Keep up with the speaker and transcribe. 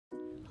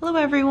Hello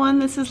everyone,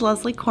 this is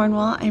Leslie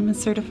Cornwell. I'm a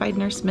certified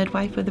nurse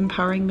midwife with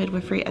Empowering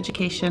Midwifery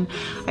Education.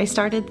 I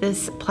started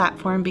this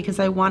platform because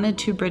I wanted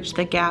to bridge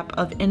the gap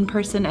of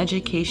in-person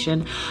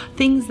education,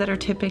 things that are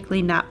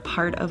typically not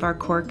part of our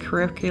core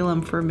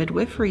curriculum for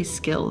midwifery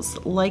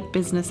skills, like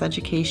business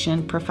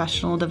education,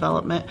 professional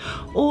development,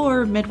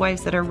 or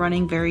midwives that are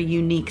running very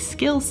unique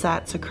skill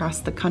sets across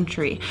the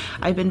country.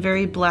 I've been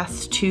very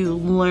blessed to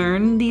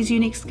learn these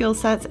unique skill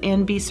sets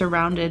and be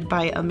surrounded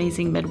by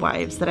amazing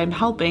midwives that I'm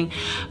helping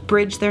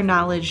bridge their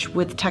knowledge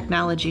with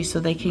technology so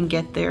they can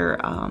get their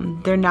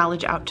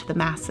knowledge out to the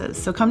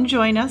masses. So come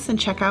join us and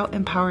check out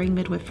Empowering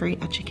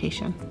Midwifery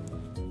Education.